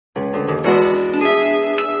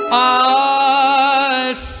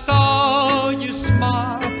I saw you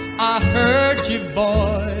smile, I heard your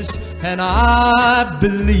voice, and I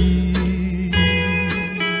believe.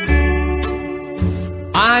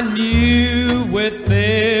 I knew with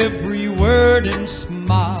every word and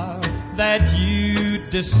smile that you'd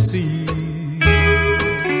deceive.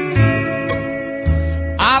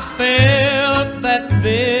 I felt that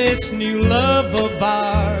this new love of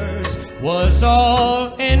ours was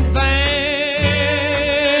all in vain.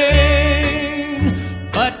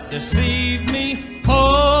 But deceive me,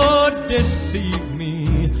 oh deceive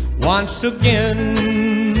me once again.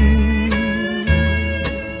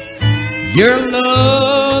 Your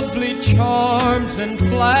lovely charms and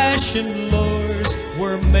flashing lures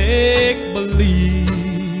were make-believe.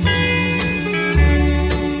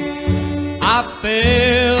 I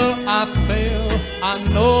fell, I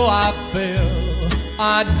know I fell,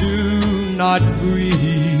 I do not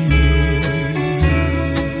grieve.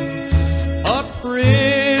 A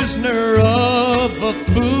prisoner of a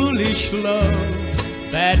foolish love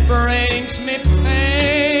that brings me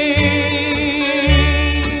pain.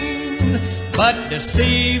 But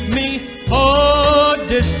deceive me, oh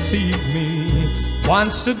deceive me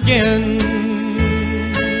once again.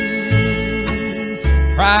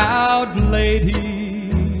 Proud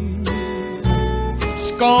lady,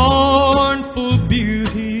 scornful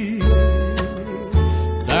beauty,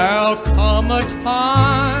 there'll come a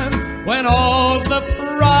time when all the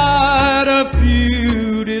pride of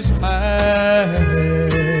beauty's past.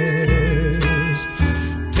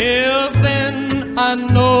 Till then I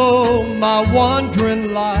know my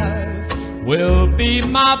wandering life will be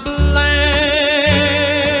my blame.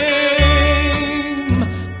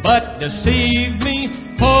 But deceive me,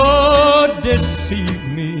 oh deceive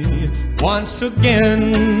me once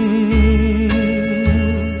again.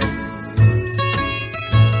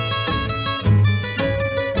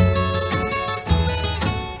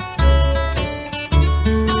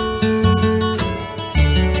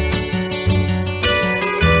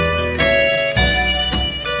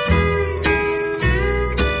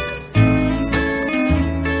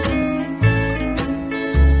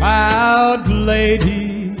 Proud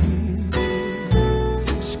lady,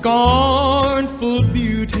 scornful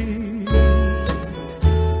beauty,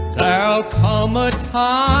 there'll come a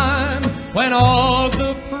time when all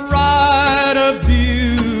the pride of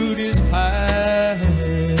beauty's past.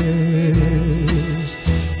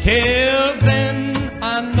 Till then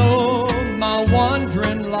I know my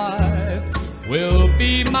wandering life will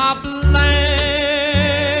be my blame.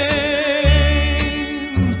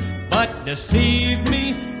 But deceive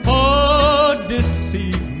me, oh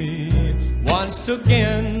deceive me once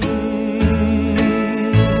again.